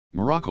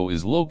Morocco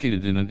is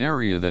located in an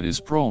area that is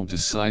prone to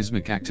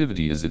seismic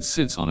activity as it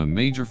sits on a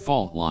major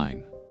fault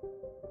line.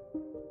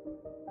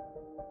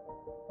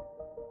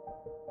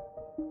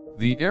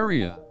 The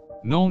area,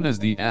 known as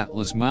the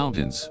Atlas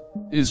Mountains,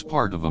 is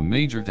part of a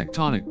major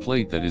tectonic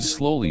plate that is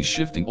slowly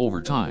shifting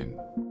over time.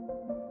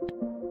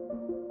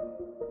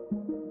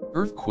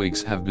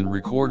 Earthquakes have been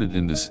recorded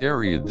in this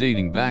area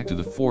dating back to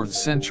the 4th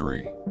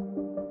century.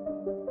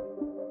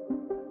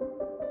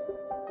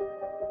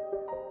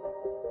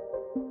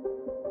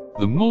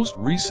 The most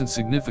recent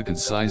significant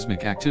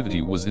seismic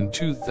activity was in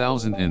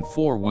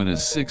 2004 when a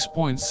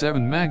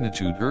 6.7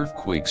 magnitude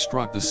earthquake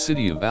struck the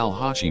city of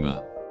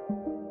Al-Hoceima.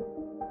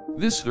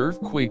 This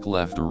earthquake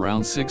left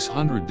around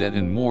 600 dead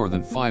and more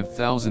than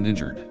 5,000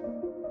 injured.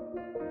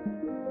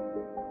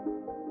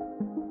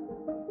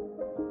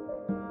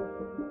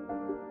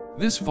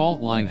 This fault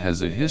line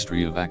has a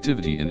history of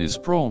activity and is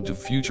prone to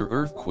future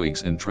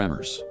earthquakes and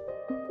tremors.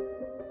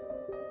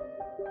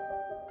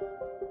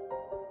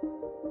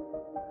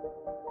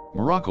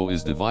 Morocco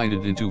is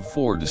divided into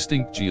 4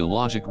 distinct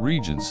geologic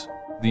regions: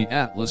 the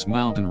Atlas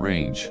Mountain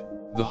Range,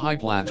 the High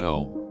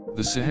Plateau,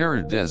 the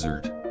Sahara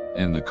Desert,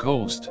 and the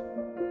coast.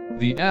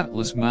 The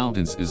Atlas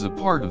Mountains is a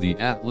part of the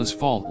Atlas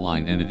Fault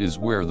Line, and it is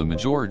where the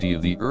majority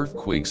of the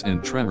earthquakes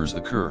and tremors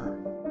occur.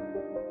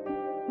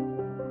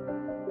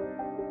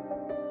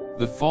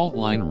 The fault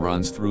line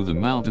runs through the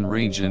mountain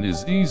range and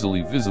is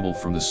easily visible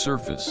from the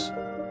surface.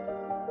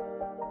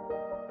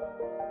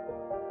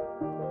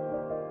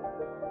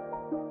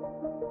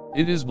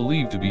 It is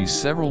believed to be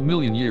several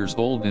million years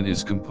old and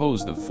is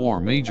composed of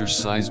 4 major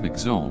seismic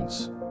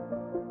zones.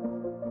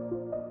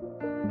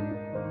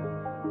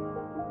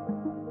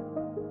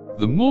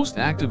 The most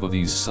active of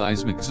these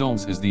seismic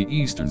zones is the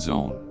eastern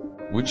zone,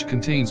 which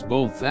contains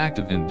both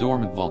active and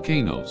dormant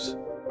volcanoes.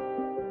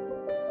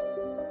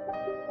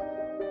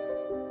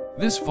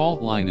 This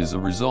fault line is a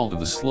result of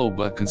the slow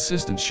but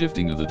consistent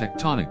shifting of the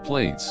tectonic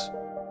plates.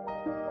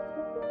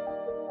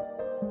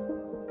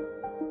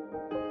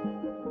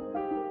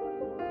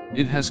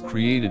 It has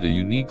created a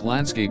unique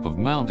landscape of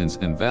mountains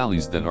and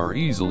valleys that are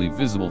easily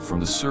visible from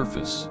the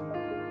surface.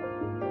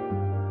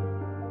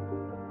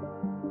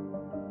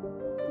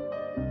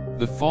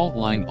 The fault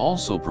line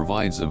also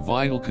provides a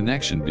vital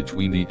connection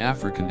between the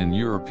African and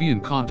European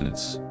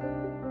continents.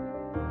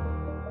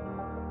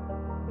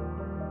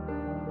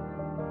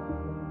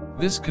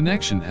 This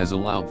connection has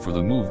allowed for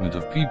the movement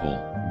of people,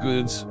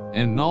 goods,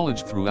 and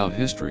knowledge throughout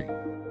history.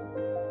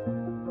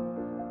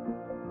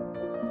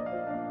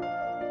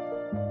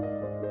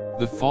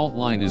 The fault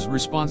line is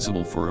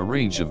responsible for a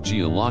range of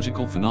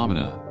geological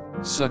phenomena,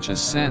 such as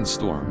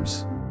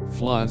sandstorms,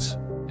 floods,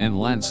 and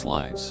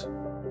landslides.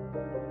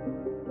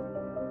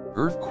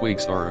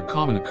 Earthquakes are a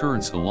common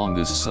occurrence along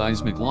this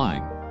seismic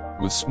line,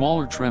 with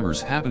smaller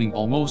tremors happening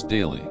almost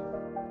daily.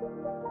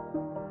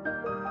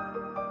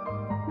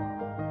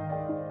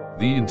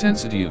 The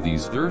intensity of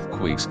these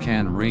earthquakes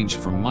can range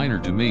from minor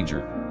to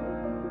major.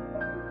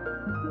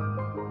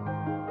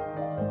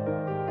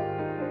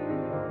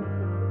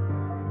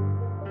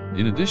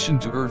 In addition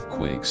to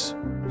earthquakes,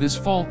 this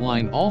fault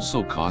line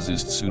also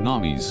causes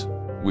tsunamis,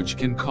 which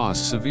can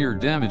cause severe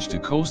damage to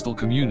coastal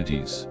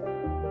communities.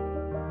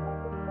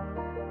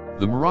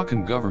 The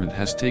Moroccan government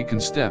has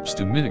taken steps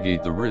to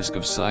mitigate the risk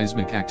of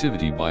seismic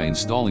activity by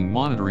installing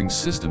monitoring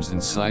systems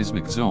in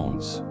seismic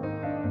zones.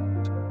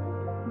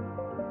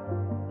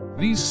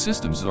 These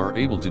systems are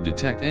able to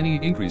detect any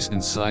increase in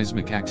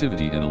seismic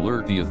activity and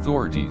alert the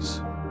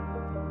authorities.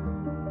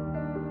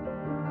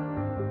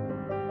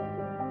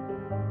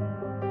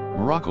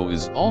 Morocco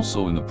is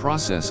also in the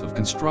process of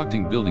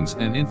constructing buildings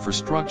and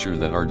infrastructure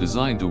that are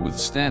designed to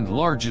withstand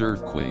large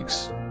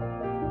earthquakes.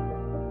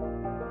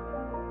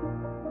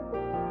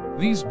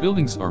 These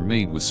buildings are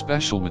made with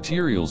special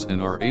materials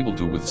and are able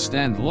to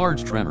withstand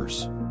large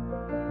tremors.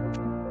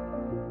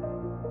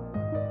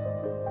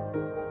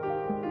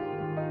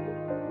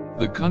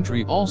 The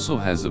country also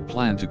has a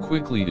plan to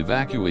quickly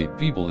evacuate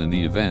people in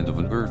the event of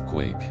an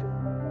earthquake.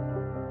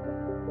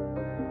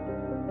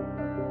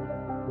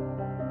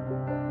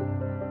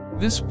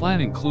 This plan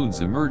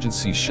includes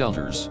emergency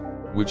shelters,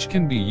 which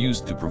can be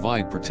used to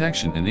provide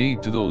protection and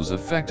aid to those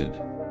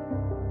affected.